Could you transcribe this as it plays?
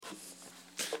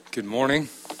Good morning.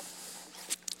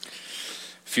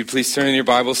 If you'd please turn in your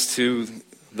Bibles to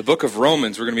the book of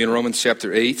Romans. We're going to be in Romans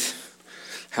chapter 8.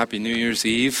 Happy New Year's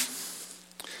Eve.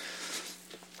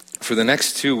 For the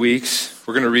next 2 weeks,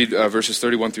 we're going to read verses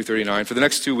 31 through 39. For the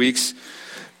next 2 weeks,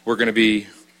 we're going to be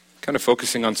kind of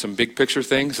focusing on some big picture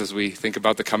things as we think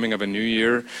about the coming of a new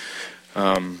year.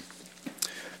 In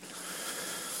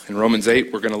Romans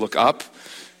 8, we're going to look up,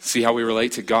 see how we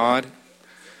relate to God.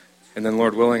 And then,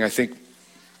 Lord willing, I think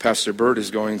Pastor Bert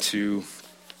is we're going to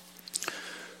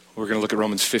look at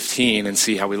Romans 15 and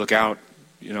see how we look out,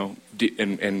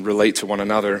 and relate to one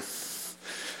another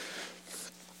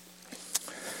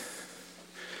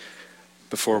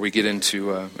before we get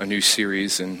into a new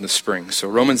series in the spring. So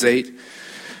Romans 8,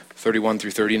 31 through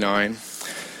 39.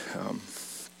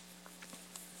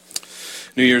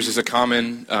 New Year's is a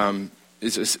common,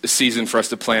 is a season for us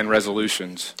to plan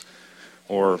resolutions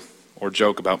or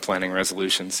joke about planning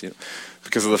resolutions,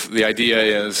 because of the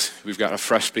idea is we've got a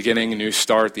fresh beginning, a new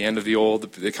start, the end of the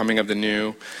old, the coming of the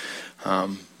new.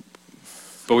 But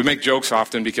we make jokes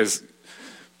often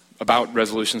about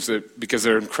resolutions because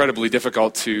they're incredibly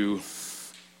difficult to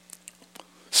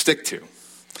stick to.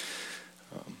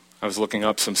 I was looking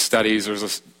up some studies. There was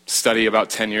a study about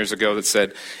 10 years ago that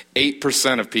said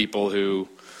 8% of people who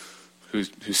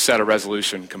set a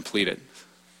resolution complete it.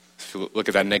 If you look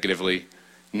at that negatively,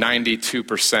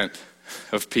 92%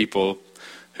 of people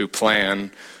who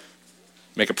plan,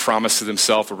 make a promise to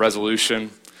themselves, a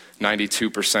resolution,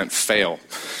 92% fail.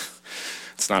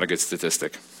 It's not a good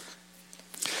statistic.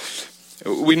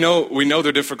 We know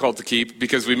they're difficult to keep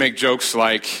because we make jokes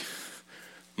like,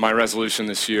 my resolution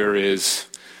this year is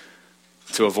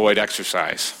to avoid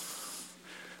exercise.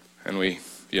 And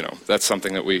that's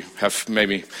something that we have,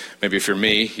 maybe if you're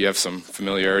me, you have some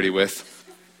familiarity with.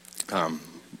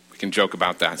 We can joke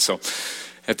about that. So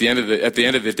at the end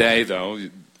of the day, though,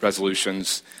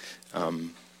 resolutions,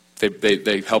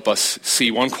 they help us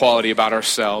see one quality about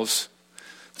ourselves.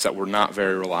 It's that we're not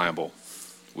very reliable.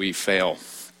 We fail.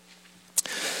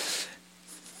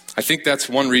 I think that's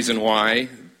one reason why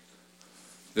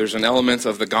there's an element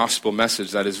of the gospel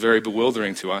message that is very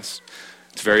bewildering to us.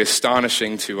 It's very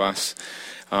astonishing to us.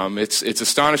 It's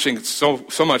astonishing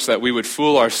so much that we would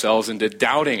fool ourselves into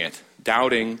doubting it,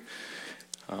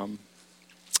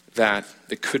 that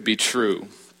it could be true.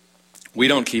 We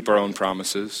don't keep our own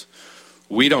promises.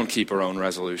 We don't keep our own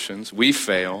resolutions. We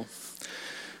fail.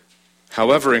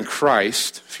 However, in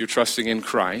Christ, if you're trusting in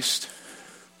Christ,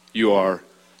 you are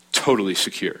totally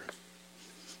secure.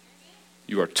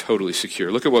 You are totally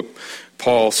secure. Look at what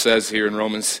Paul says here in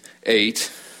Romans 8,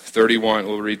 31.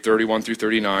 We'll read 31 through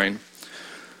 39.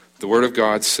 The Word of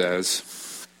God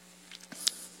says,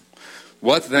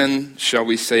 "What then shall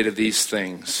we say to these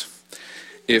things?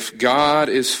 If God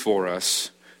is for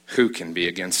us, who can be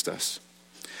against us?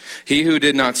 He who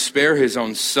did not spare his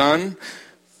own Son,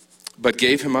 but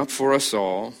gave him up for us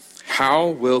all, how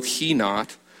will he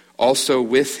not also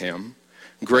with him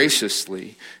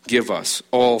graciously give us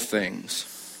all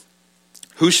things?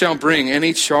 Who shall bring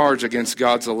any charge against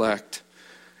God's elect?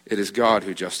 It is God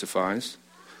who justifies.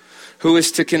 Who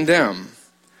is to condemn?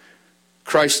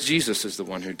 Christ Jesus is the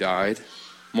one who died.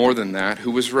 More than that,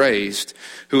 who was raised,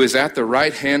 who is at the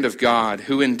right hand of God,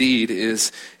 who indeed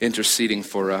is interceding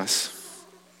for us.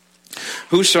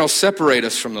 Who shall separate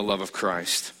us from the love of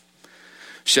Christ?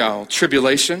 Shall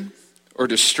tribulation or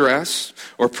distress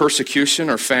or persecution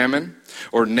or famine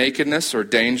or nakedness or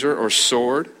danger or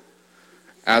sword?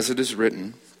 As it is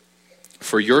written,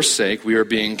 for your sake we are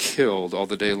being killed all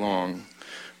the day long.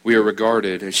 We are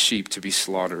regarded as sheep to be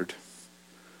slaughtered.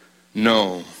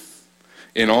 No.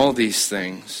 In all these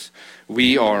things,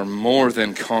 we are more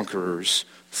than conquerors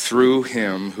through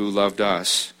him who loved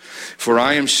us. For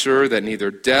I am sure that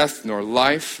neither death, nor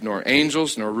life, nor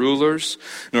angels, nor rulers,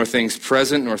 nor things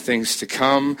present, nor things to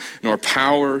come, nor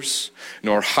powers,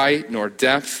 nor height, nor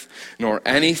depth, nor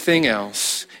anything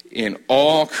else in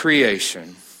all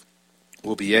creation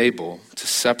will be able to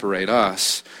separate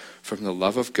us from the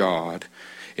love of God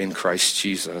in Christ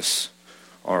Jesus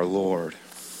our Lord."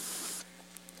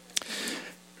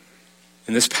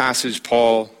 In this passage,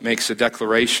 Paul makes a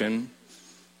declaration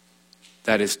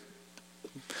that is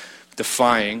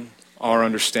defying our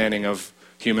understanding of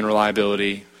human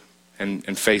reliability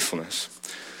and faithfulness.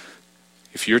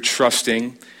 If you're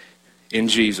trusting in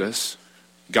Jesus,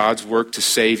 God's work to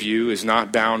save you is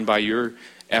not bound by your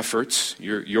efforts,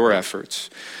 your efforts.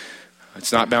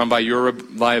 It's not bound by your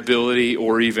reliability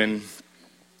or even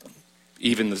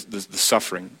the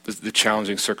suffering, the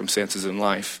challenging circumstances in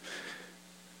life.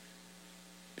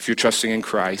 If you're trusting in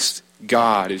Christ,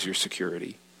 God is your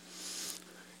security.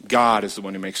 God is the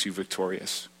one who makes you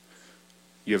victorious.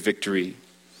 You have victory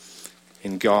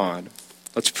in God.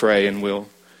 Let's pray and we'll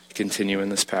continue in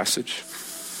this passage.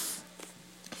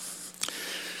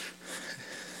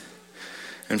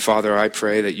 And Father, I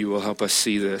pray that you will help us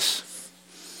see this.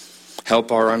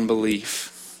 Help our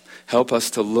unbelief. Help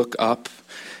us to look up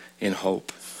in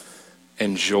hope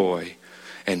and joy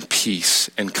and peace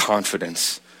and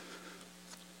confidence.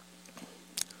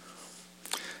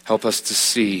 Help us to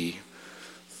see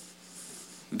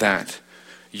that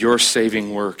your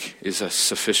saving work is a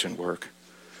sufficient work.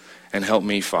 And help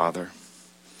me, Father,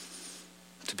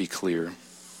 to be clear.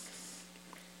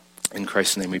 In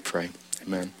Christ's name we pray.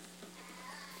 Amen.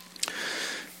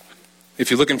 If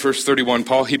you look in verse 31,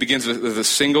 Paul, he begins with a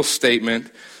single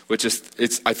statement, which is,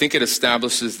 I think it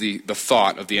establishes the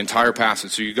thought of the entire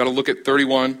passage. So you've got to look at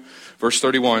verse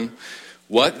 31.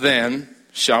 What then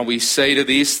shall we say to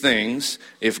these things?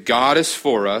 If God is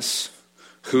for us,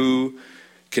 who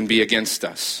can be against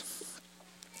us?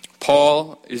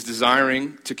 Paul is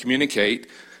desiring to communicate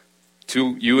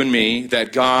to you and me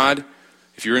that God,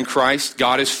 if you're in Christ,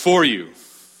 God is for you.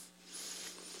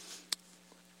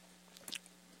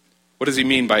 What does he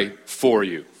mean by for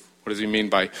you? What does he mean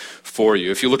by for you?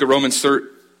 If you look at Romans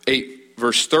 8,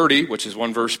 verse 30, which is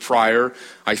one verse prior,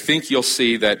 I think you'll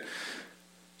see that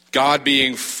God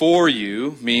being for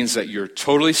you means that you're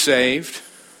totally saved,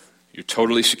 you're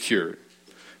totally secured.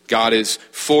 God is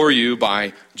for you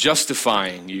by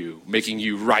justifying you, making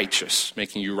you righteous,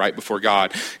 making you right before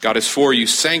God. God is for you,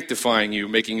 sanctifying you,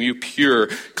 making you pure,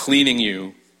 cleaning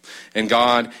you. And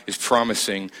God is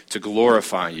promising to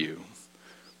glorify you.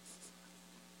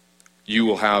 You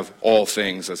will have all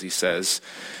things, as he says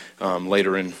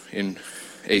later in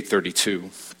 8:32.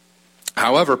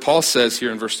 However, Paul says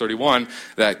here in verse 31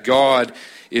 that God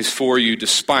is for you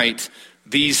despite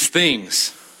these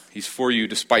things. He's for you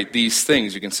despite these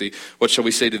things. You can see, what shall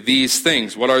we say to these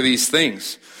things? What are these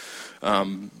things?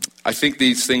 I think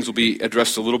these things will be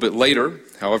addressed a little bit later.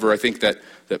 However, I think that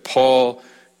Paul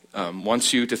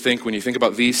wants you to think, when you think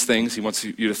about these things, he wants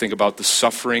you to think about the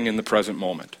suffering in the present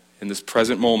moment. In this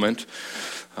present moment,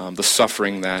 the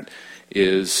suffering that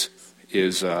is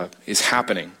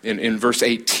happening. In verse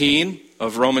 18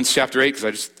 of Romans chapter 8, because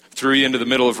I just threw you into the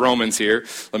middle of Romans here,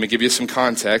 let me give you some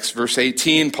context. Verse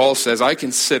 18, Paul says, I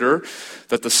consider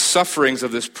that the sufferings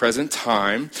of this present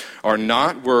time are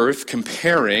not worth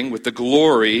comparing with the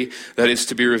glory that is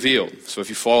to be revealed. So if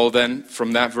you follow then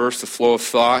from that verse, the flow of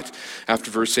thought,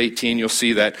 after verse 18, you'll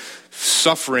see that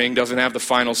suffering doesn't have the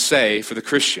final say for the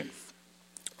Christian.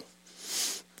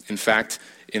 In fact,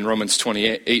 in Romans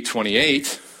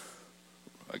 8:28,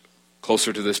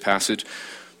 closer to this passage,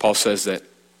 Paul says that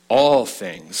all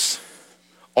things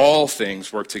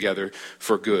work together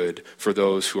for good for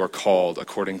those who are called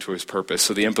according to his purpose.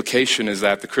 So the implication is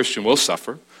that the Christian will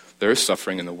suffer. There is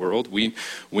suffering in the world. We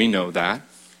know that.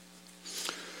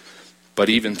 But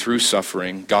even through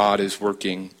suffering, God is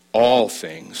working all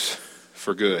things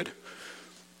for good.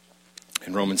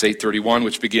 In Romans 8:31,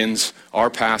 which begins our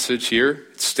passage here,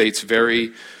 it states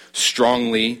very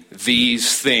strongly,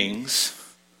 these things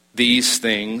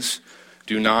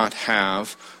do not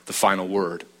have the final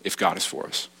word if God is for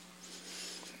us.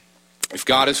 If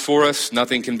God is for us,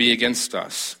 nothing can be against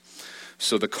us.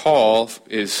 So the call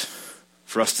is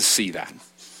for us to see that.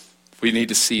 We need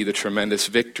to see the tremendous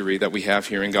victory that we have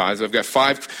here in God. So I've got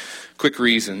 5 quick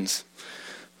reasons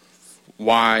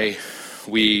why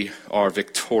we are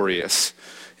victorious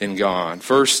in God.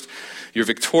 First, you're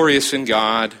victorious in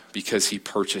God because he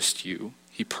purchased you.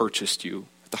 He purchased you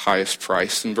at the highest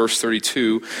price. In verse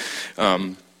 32,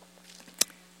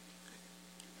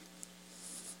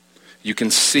 you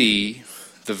can see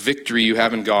the victory you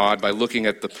have in God by looking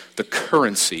at the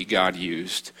currency God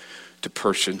used to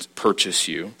purchase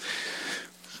you.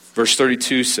 Verse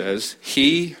 32 says,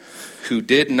 he who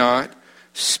did not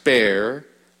spare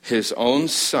his own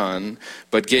son,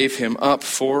 but gave him up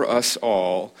for us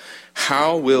all,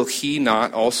 how will he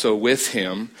not also with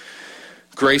him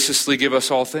graciously give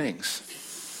us all things?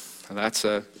 Now that's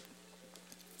a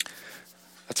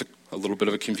little bit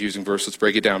of a confusing verse. Let's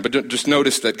break it down. But just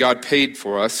notice that God paid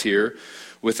for us here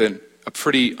with a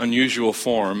pretty unusual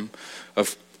form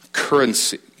of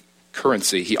currency.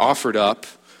 He offered up,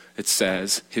 it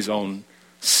says, his own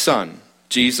son.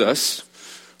 Jesus,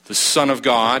 the Son of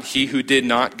God,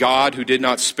 God who did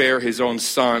not spare his own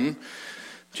son,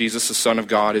 Jesus, the Son of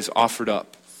God, is offered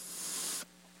up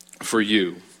for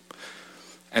you.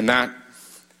 And that,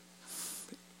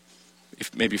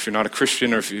 if you're not a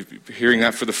Christian, or if you're hearing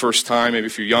that for the first time, maybe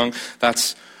if you're young,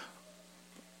 that's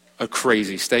a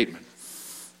crazy statement.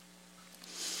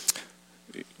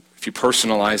 If you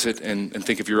personalize it and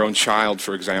think of your own child,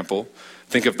 for example,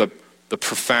 think of the the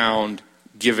profound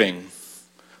giving,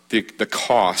 the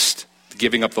cost,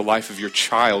 giving up the life of your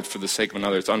child for the sake of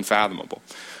another. It's unfathomable.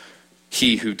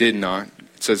 He who did not,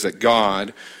 it says that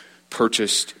God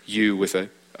purchased you with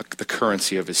the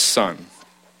currency of his Son.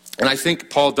 And I think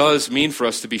Paul does mean for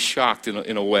us to be shocked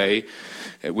in a way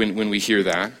when we hear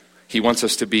that. He wants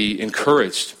us to be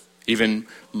encouraged, even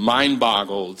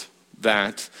mind-boggled,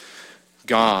 that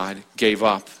God gave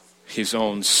up his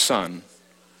own Son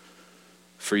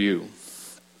for you.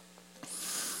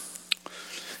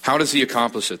 How does he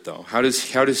accomplish it, though? How does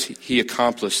he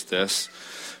accomplish this?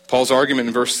 Paul's argument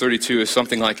in verse 32 is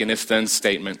something like an if-then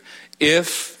statement.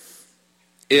 If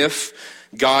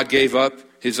God gave up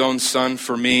his own Son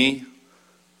for me,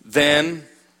 then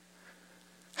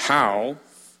how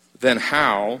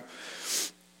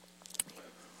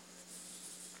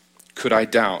could I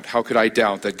doubt? How could I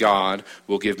doubt that God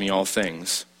will give me all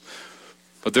things?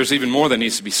 But there's even more that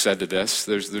needs to be said to this.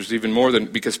 There's even more than,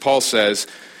 because Paul says,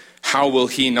 how will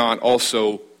he not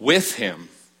also with him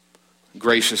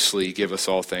graciously give us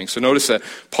all things? So notice that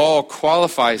Paul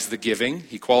qualifies the giving.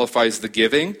 He qualifies the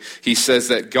giving. He says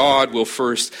that God will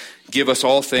first give us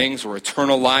all things, or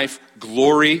eternal life,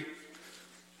 glory,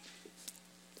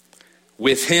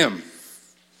 with him.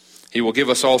 He will give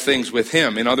us all things with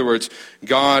him. In other words,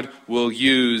 God will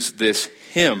use this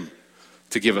him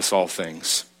to give us all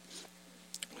things.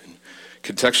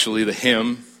 Contextually, the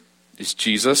him is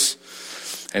Jesus,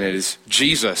 and it is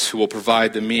Jesus who will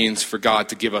provide the means for God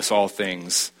to give us all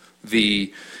things.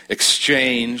 The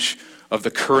exchange of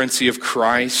the currency of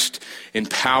Christ,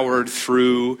 empowered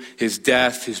through his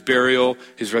death, his burial,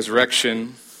 his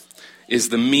resurrection, is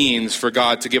the means for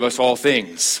God to give us all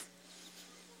things.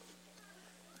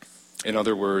 In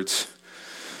other words,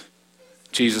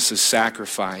 Jesus'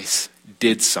 sacrifice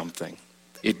did something.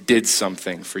 It did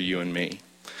something for you and me.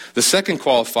 The second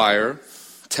qualifier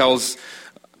tells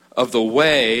of the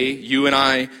way you and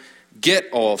I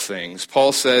get all things.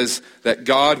 Paul says that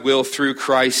God will, through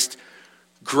Christ,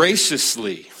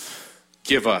 graciously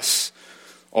give us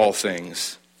all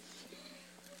things.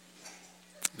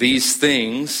 These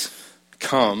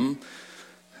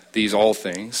all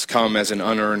things come as an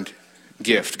unearned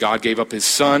gift. God gave up his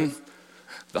Son,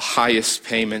 the highest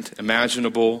payment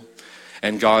imaginable,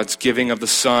 and God's giving of the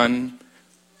Son,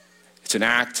 it's an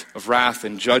act of wrath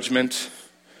and judgment.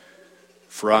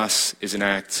 For us, is an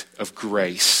act of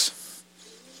grace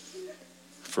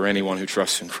for anyone who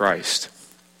trusts in Christ.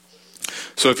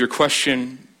 So if the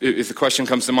question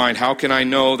comes to mind, how can I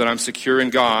know that I'm secure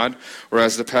in God? Or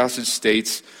as the passage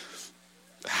states,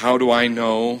 how do I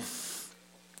know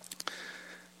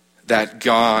that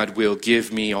God will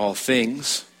give me all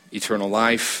things, eternal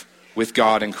life with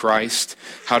God in Christ?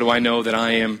 How do I know that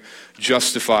I am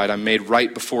justified? I'm made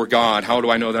right before God. How do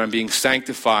I know that I'm being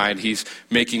sanctified? He's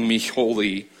making me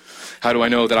holy. How do I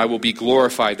know that I will be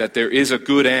glorified, that there is a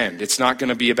good end? It's not going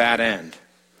to be a bad end.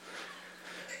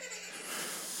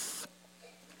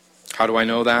 How do I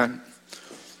know that?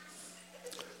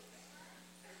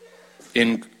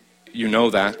 You know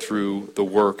that through the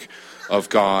work of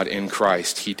God in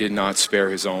Christ. He did not spare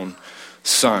his own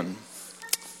Son.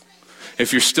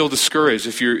 If you're still discouraged,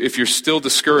 if you're still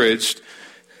discouraged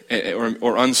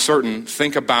or uncertain,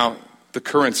 think about the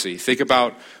currency. Think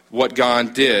about what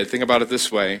God did. Think about it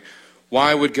this way.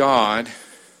 Why would God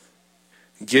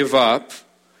give up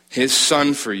his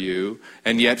Son for you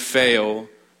and yet fail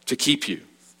to keep you?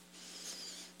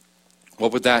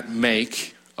 What would that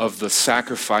make of the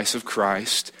sacrifice of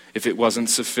Christ if it wasn't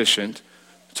sufficient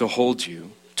to hold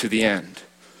you to the end?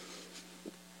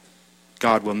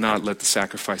 God will not let the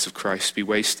sacrifice of Christ be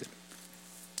wasted.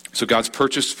 So God's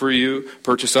purchase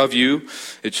of you,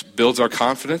 it builds our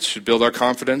confidence, should build our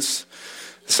confidence.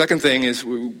 The second thing is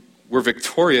we're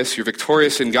victorious. You're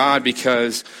victorious in God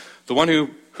because the one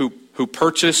who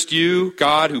purchased you,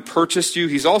 God who purchased you,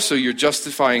 he's also your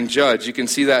justifying judge. You can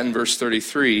see that in verse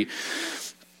 33.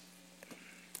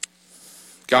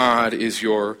 God is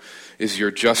your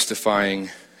justifying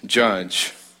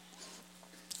judge.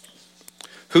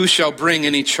 Who shall bring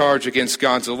any charge against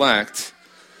God's elect?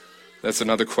 That's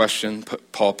another question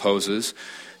Paul poses.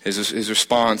 His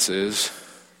response is,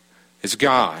 it's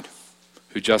God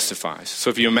who justifies. So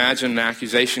if you imagine an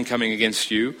accusation coming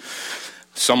against you,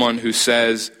 someone who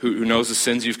says, who knows the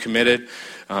sins you've committed,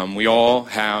 we all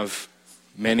have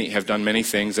done many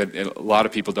things that a lot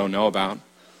of people don't know about.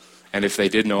 And if they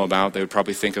did know about, they would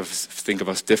probably think of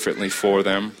us differently for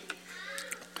them.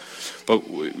 But,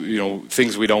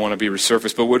 things we don't want to be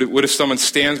resurfaced. But what if someone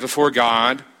stands before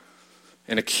God,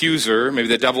 an accuser, maybe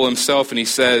the devil himself, and he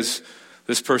says,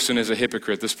 this person is a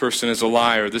hypocrite, this person is a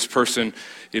liar, this person,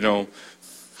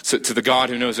 to the God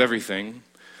who knows everything,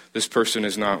 this person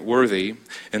is not worthy.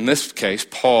 In this case,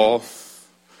 Paul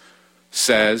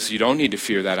says you don't need to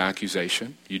fear that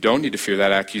accusation. You don't need to fear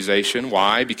that accusation.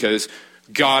 Why? Because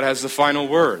God has the final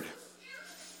word.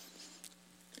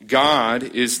 God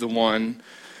is the one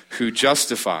who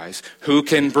justifies. Who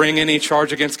can bring any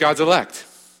charge against God's elect?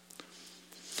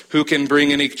 Who can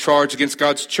bring any charge against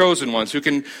God's chosen ones? Who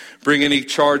can bring any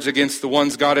charge against the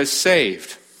ones God has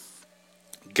saved?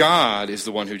 God is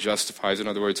the one who justifies. In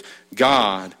other words,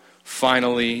 God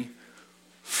finally,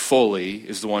 fully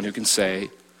is the one who can say,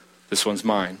 this one's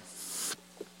mine.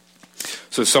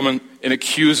 So an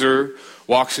accuser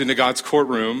walks into God's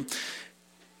courtroom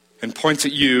and points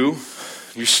at you.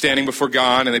 You're standing before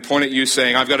God and they point at you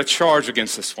saying, I've got a charge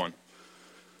against this one.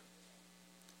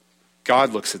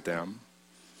 God looks at them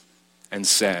and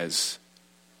says,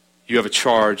 you have a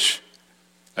charge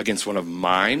against one of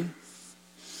mine?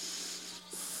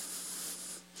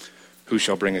 Who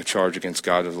shall bring a charge against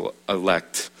God's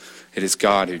elect? It is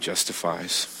God who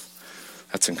justifies.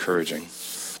 That's encouraging.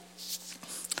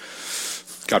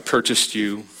 God purchased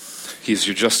you. He's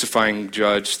your justifying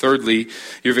judge. Thirdly,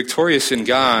 you're victorious in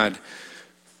God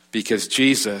because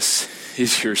Jesus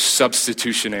is your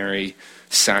substitutionary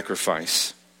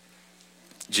sacrifice.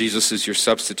 Jesus is your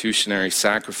substitutionary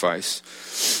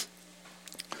sacrifice.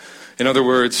 In other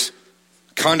words,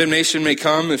 condemnation may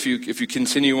come if you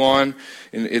continue on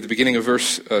at the beginning of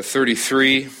verse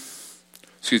 34.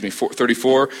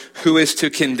 Who is to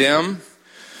condemn?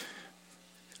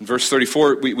 In verse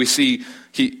 34, we see,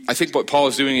 I think what Paul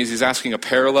is doing is he's asking a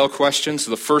parallel question.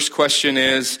 So the first question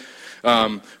is,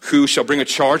 who shall bring a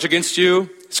charge against you?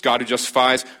 It's God who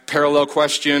justifies. Parallel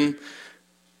question,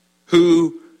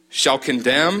 who shall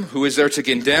condemn? Who is there to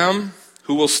condemn?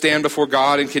 Who will stand before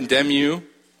God and condemn you?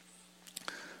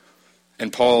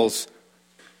 And Paul's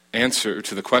answer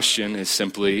to the question is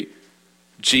simply,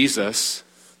 Jesus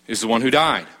is the one who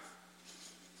died.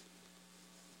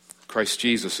 Christ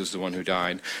Jesus is the one who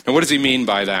died. Now what does he mean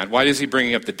by that? Why is he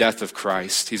bringing up the death of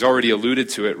Christ? He's already alluded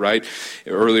to it, right?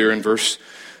 Earlier in verse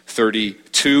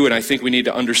 32, and I think we need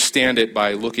to understand it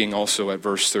by looking also at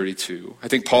verse 32. I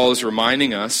think Paul is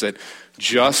reminding us that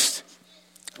just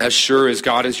as sure as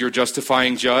God is your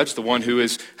justifying judge, the one who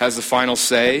has the final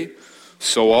say,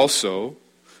 so also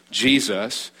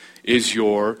Jesus is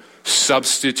your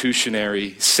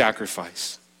substitutionary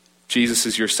sacrifice. Jesus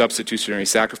is your substitutionary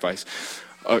sacrifice.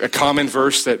 A common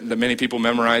verse that many people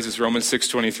memorize is Romans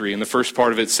 6:23. And the first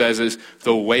part of it says is,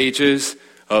 the wages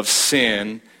of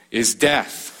sin is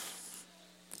death.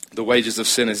 The wages of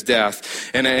sin is death.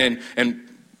 And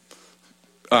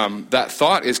that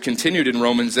thought is continued in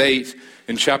Romans 8,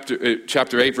 in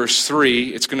chapter 8, verse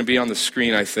 3. It's going to be on the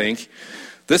screen, I think.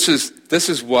 This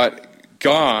is what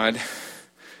God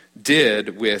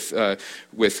did with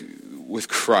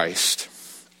Christ.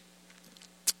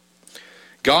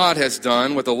 God has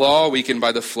done what the law, weakened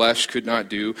by the flesh, could not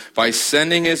do by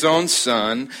sending his own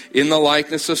Son in the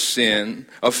likeness of sin,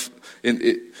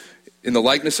 in the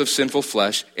likeness of sinful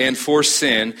flesh, and for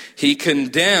sin, he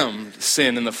condemned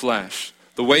sin in the flesh.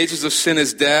 The wages of sin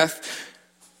is death,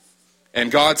 and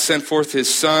God sent forth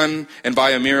his Son, and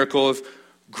by a miracle of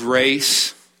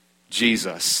grace,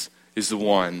 Jesus is the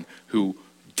one who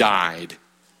died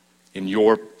in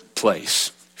your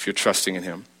place, if you're trusting in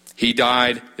him. He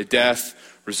died the death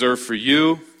reserved for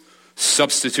you,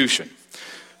 substitution.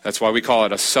 That's why we call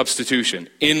it a substitution.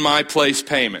 In my place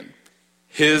payment.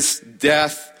 His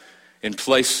death in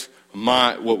place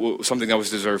of something that was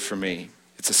deserved for me.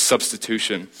 It's a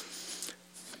substitution.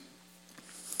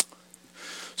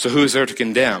 So who is there to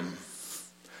condemn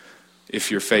if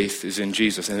your faith is in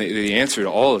Jesus? And the answer to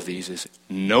all of these is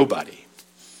nobody.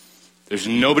 There's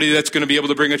nobody that's going to be able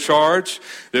to bring a charge.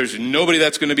 There's nobody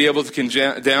that's going to be able to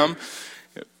condemn.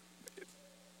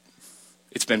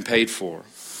 It's been paid for.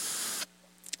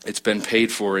 It's been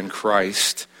paid for in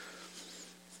Christ.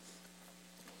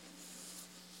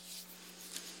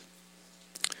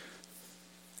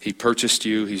 He purchased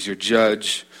you. He's your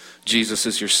judge. Jesus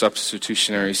is your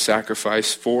substitutionary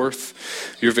sacrifice.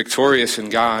 Fourth, you're victorious in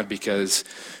God because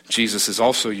Jesus is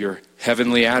also your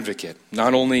heavenly advocate.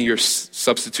 Not only your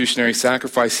substitutionary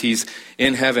sacrifice, he's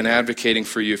in heaven advocating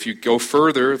for you. If we go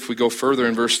further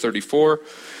in verse 34,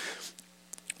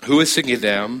 who is to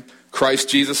condemn? Christ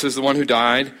Jesus is the one who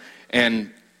died,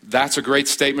 and that's a great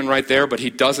statement right there, but he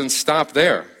doesn't stop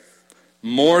there.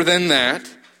 More than that,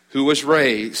 who was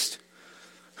raised,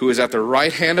 who is at the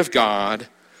right hand of God,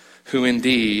 who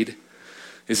indeed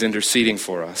is interceding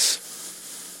for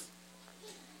us.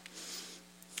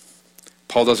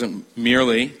 Paul doesn't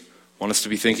merely want us to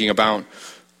be thinking about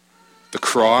the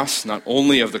cross, not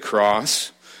only of the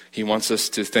cross. he wants us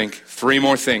to think three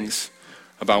more things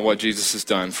about what Jesus has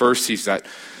done. First, he's that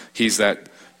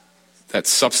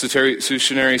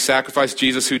substitutionary sacrifice.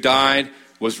 Jesus who died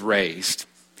was raised.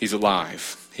 He's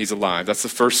alive. He's alive. That's the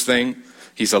first thing.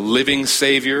 He's a living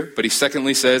Savior. But he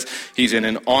secondly says he's in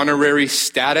an honorary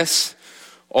status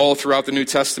all throughout the New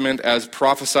Testament, as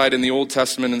prophesied in the Old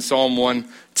Testament in Psalm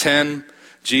 110.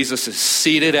 Jesus is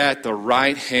seated at the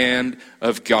right hand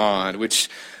of God, which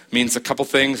means a couple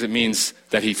things. It means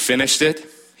that he finished it.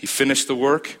 He finished the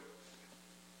work.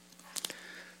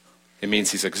 It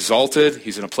means he's exalted.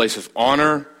 He's in a place of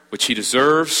honor, which he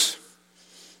deserves.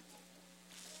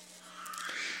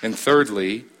 And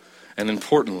thirdly, and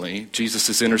importantly, Jesus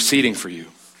is interceding for you.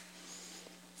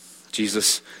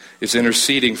 Jesus is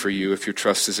interceding for you if your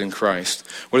trust is in Christ.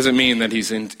 What does it mean that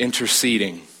he's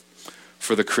interceding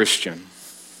for the Christian?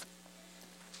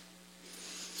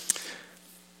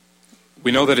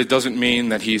 We know that it doesn't mean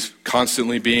that he's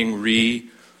constantly being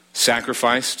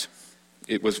re-sacrificed.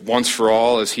 It was once for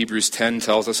all, as Hebrews 10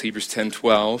 tells us, Hebrews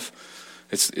 10:12.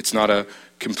 It's not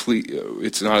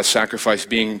a sacrifice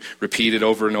being repeated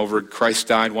over and over. Christ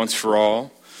died once for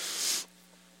all.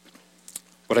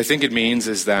 What I think it means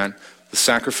is that the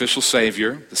sacrificial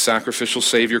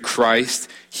Savior Christ,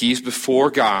 he's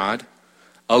before God,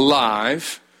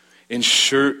 alive,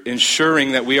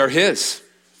 ensuring that we are his.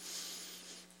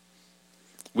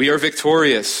 We are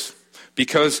victorious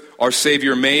because our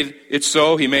Savior made it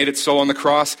so. He made it so on the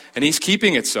cross, and he's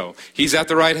keeping it so. He's at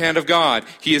the right hand of God.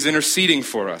 He is interceding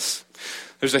for us.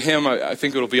 There's a hymn, I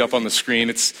think it'll be up on the screen.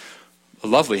 It's a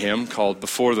lovely hymn called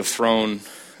Before the Throne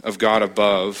of God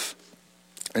Above.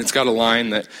 And it's got a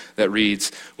line that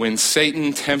reads, when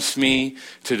Satan tempts me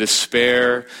to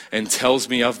despair and tells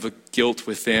me of the guilt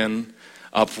within,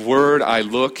 upward I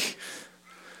look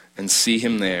and see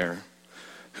him there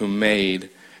who made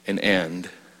an end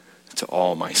to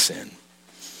all my sin.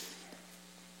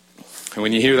 And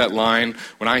when I hear that line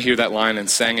and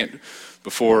sang it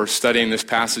before studying this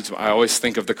passage, I always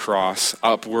think of the cross.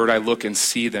 Upward I look and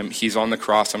see them. He's on the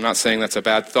cross. I'm not saying that's a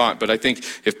bad thought, but I think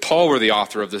if Paul were the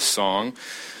author of this song,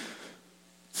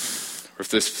 or if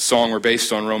this song were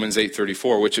based on Romans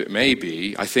 8:34, which it may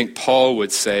be, I think Paul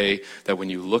would say that when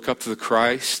you look up to the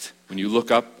Christ, when you look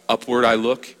upward I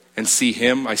look and see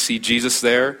him, I see Jesus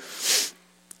there,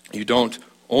 you don't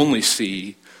only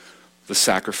see the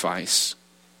sacrifice,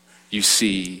 you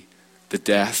see the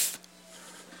death,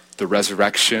 the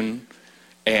resurrection,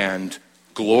 and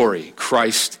glory.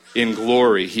 Christ in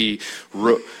glory. He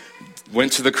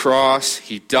went to the cross,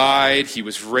 he died, he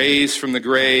was raised from the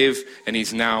grave, and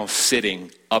he's now sitting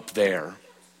up there.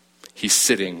 He's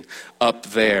sitting up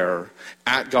there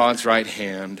at God's right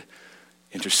hand,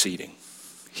 interceding.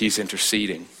 He's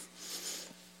interceding.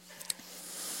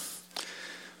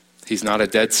 He's not a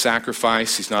dead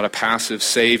sacrifice. He's not a passive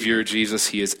Savior, Jesus.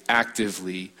 He is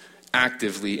actively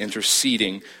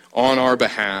interceding on our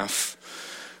behalf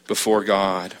before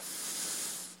God.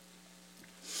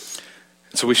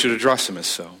 And so we should address him as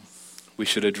so. We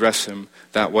should address him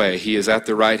that way. He is at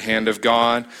the right hand of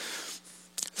God.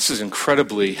 This is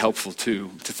incredibly helpful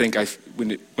too, to think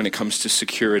when it comes to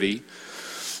security.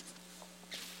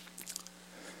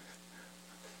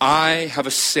 I have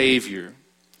a Savior.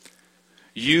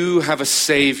 You have a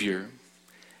Savior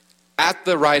at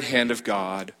the right hand of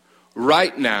God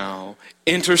right now,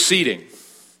 interceding.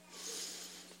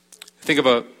 Think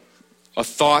of a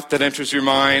thought that enters your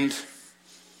mind,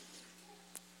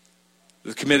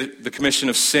 the commission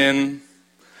of sin,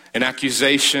 an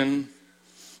accusation.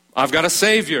 I've got a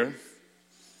Savior.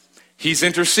 He's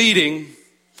interceding.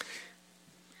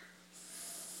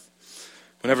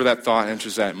 Whenever that thought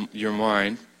enters your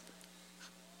mind,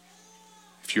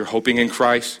 if you're hoping in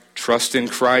Christ, trust in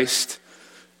Christ,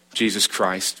 Jesus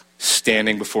Christ,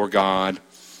 standing before God,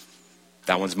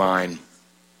 that one's mine.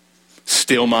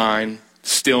 Still mine,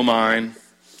 still mine.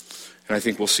 And I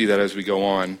think we'll see that as we go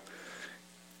on.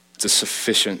 It's a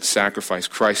sufficient sacrifice.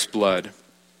 Christ's blood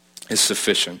is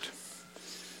sufficient.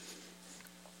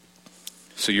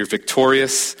 So you're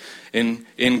victorious in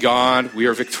God. We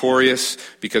are victorious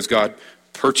because God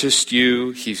purchased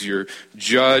you. He's your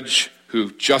judge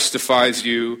who justifies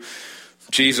you.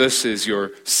 Jesus is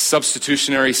your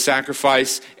substitutionary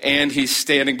sacrifice, and he's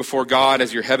standing before God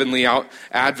as your heavenly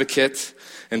advocate.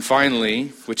 And finally,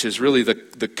 which is really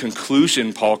the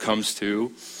conclusion Paul comes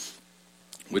to,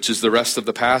 which is the rest of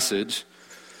the passage,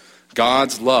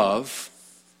 God's love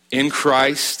in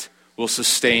Christ will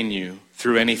sustain you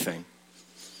through anything,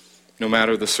 no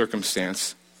matter the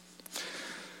circumstance.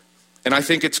 And I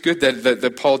think it's good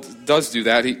that Paul does do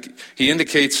that. He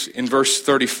indicates in verse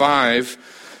 35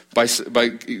 by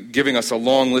giving us a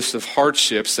long list of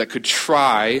hardships that could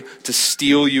try to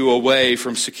steal you away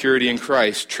from security in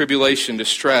Christ. Tribulation,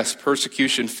 distress,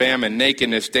 persecution, famine,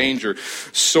 nakedness, danger,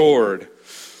 sword.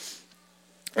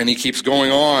 And he keeps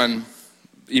going on,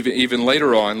 even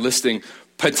later on, listing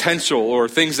potential or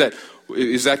things that,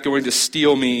 is that going to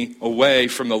steal me away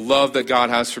from the love that God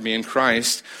has for me in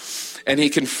Christ? And he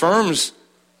confirms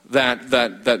that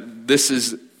this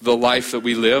is the life that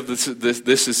we live.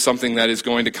 This is something that is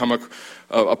going to come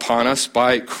upon us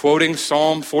by quoting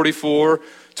Psalm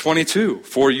 44:22.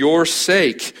 For your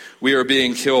sake we are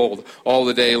being killed all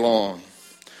the day long.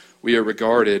 We are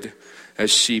regarded as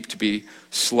sheep to be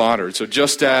slaughtered. So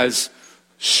just as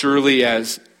surely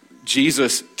as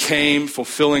Jesus came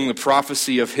fulfilling the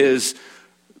prophecy of his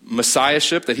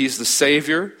messiahship, that he's the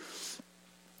Savior,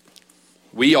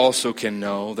 we also can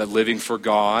know that living for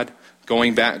God,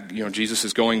 going back, Jesus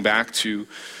is going back to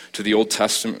the Old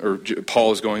Testament, or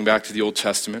Paul is going back to the Old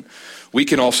Testament. We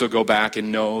can also go back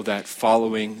and know that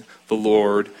following the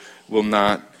Lord will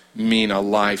not mean a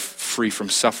life free from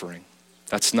suffering.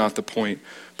 That's not the point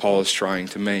Paul is trying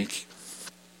to make.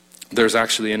 There's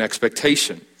actually an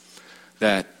expectation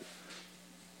that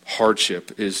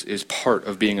hardship is part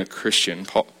of being a Christian.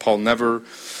 Paul never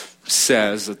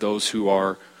says that those who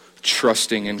are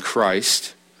trusting in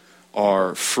Christ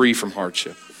are free from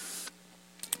hardship.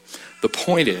 The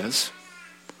point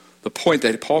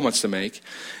that Paul wants to make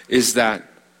is that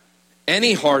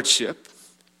any hardship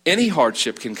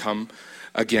can come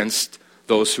against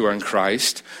those who are in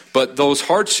Christ, but those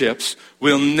hardships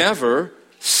will never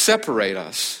separate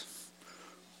us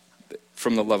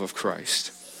from the love of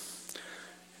Christ.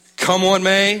 Come what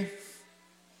may,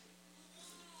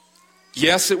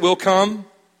 yes, it will come.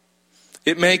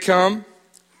 It may come,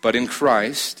 but in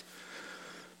Christ,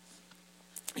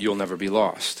 you'll never be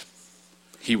lost.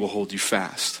 He will hold you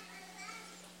fast.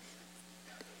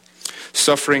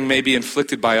 Suffering may be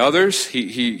inflicted by others.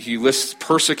 He lists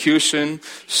persecution,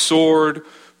 sword.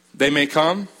 They may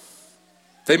come.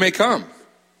 They may come.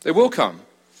 They will come.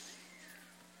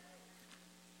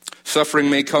 Suffering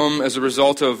may come as a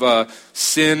result of a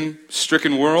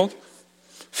sin-stricken world.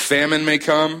 Famine may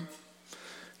come.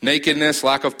 Nakedness,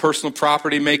 lack of personal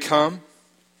property may come.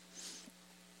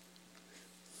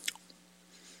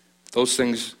 Those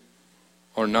things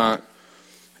are not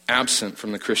absent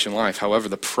from the Christian life. However,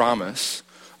 the promise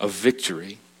of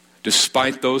victory,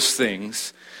 despite those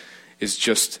things, is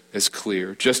just as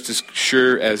clear. Just as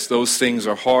sure as those things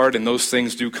are hard and those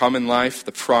things do come in life,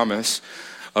 the promise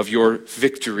of your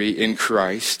victory in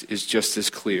Christ is just as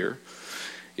clear.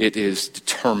 It is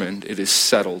determined, it is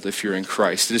settled if you're in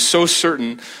Christ. It is so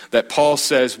certain that Paul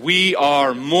says, we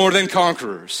are more than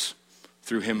conquerors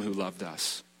through him who loved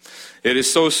us. It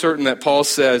is so certain that Paul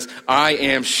says, I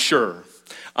am sure,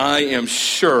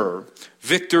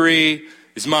 victory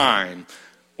is mine.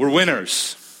 We're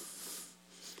winners.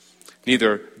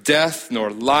 Neither death,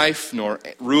 nor life, nor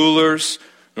rulers,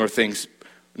 nor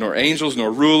angels,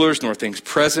 nor rulers, nor things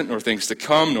present, nor things to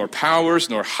come, nor powers,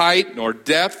 nor height, nor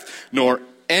depth, nor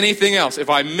anything else. If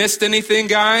I missed anything,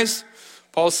 guys,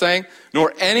 Paul's saying,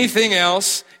 nor anything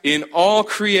else in all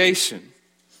creation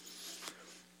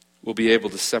will be able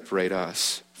to separate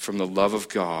us from the love of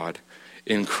God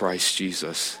in Christ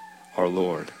Jesus, our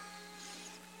Lord.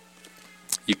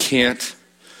 You can't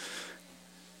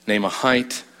name a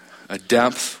height, a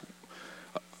depth.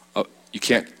 You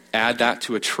can't add that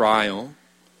to a trial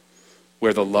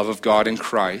where the love of God in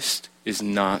Christ is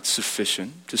not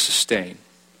sufficient to sustain.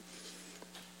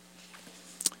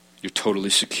 You're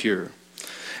totally secure.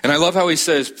 And I love how he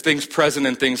says things present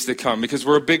and things to come, because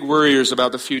we're big worriers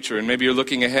about the future, and maybe you're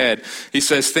looking ahead. He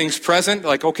says things present,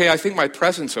 like, okay, I think my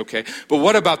present's okay, but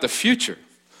what about the future?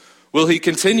 Will he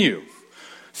continue?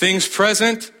 Things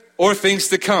present or things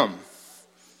to come?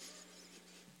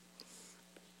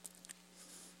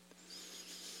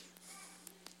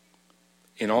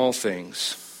 In all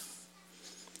things,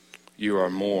 you are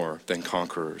more than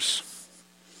conquerors.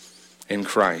 In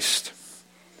Christ,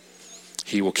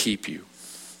 he will keep you.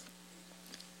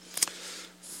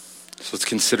 So let's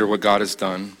consider what God has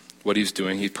done, what he's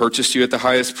doing. He purchased you at the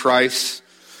highest price.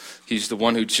 He's the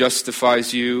one who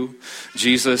justifies you.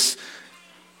 Jesus,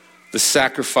 the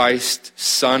sacrificed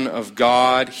Son of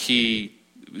God, he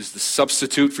is the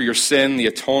substitute for your sin, the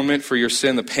atonement for your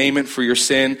sin, the payment for your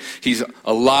sin. He's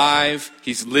alive.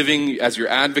 He's living as your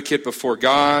advocate before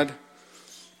God.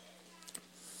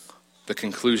 The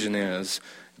conclusion is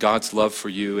God's love for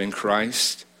you in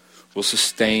Christ will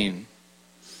sustain.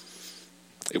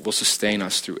 It will sustain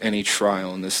us through any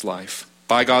trial in this life.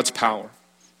 By God's power,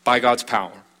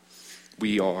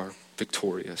 we are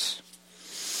victorious.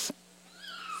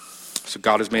 So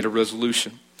God has made a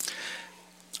resolution.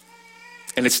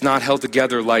 And it's not held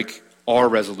together like our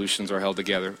resolutions are held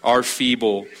together. Our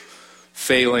feeble,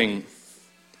 failing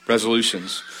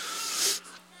resolutions.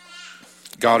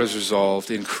 God is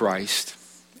resolved in Christ.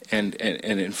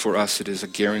 And for us it is a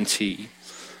guarantee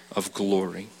of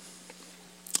glory.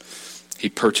 He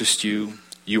purchased you.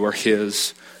 You are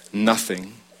his.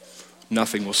 Nothing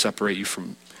will separate you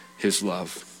from his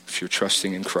love if you're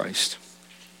trusting in Christ.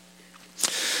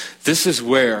 This is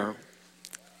where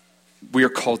we are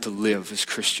called to live as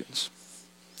Christians.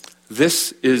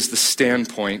 This is the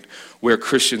standpoint where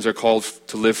Christians are called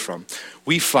to live from.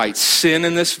 We fight sin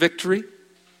in this victory.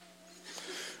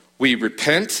 We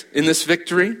repent in this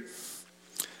victory.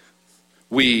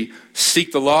 We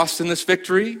seek the lost in this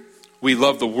victory. We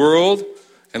love the world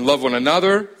and love one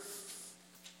another.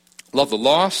 Love the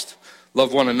lost,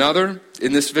 love one another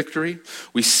in this victory.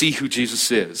 We see who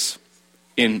Jesus is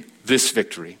in this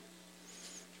victory.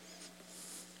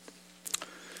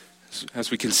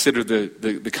 As we consider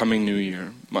the coming new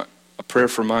year, a prayer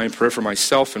for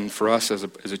myself and for us as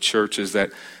a church is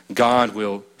that God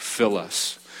will fill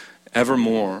us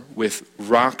evermore with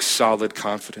rock-solid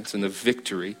confidence in the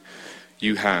victory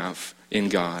you have in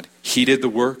God. He did the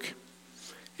work.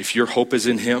 If your hope is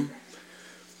in him,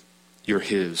 you're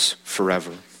his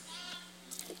forever.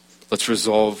 Let's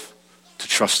resolve to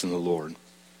trust in the Lord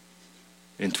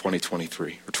in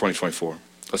 2023 or 2024.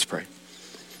 Let's pray.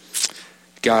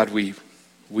 God,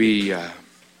 we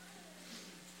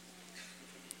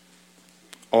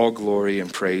all glory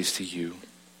and praise to you.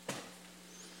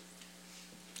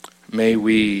 May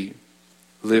we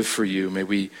live for you. May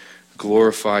we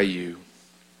glorify you.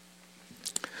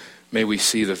 May we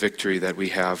see the victory that we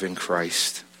have in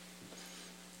Christ.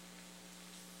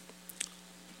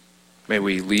 May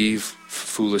we leave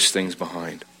foolish things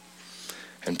behind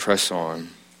and press on.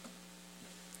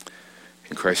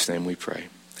 In Christ's name we pray.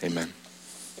 Amen.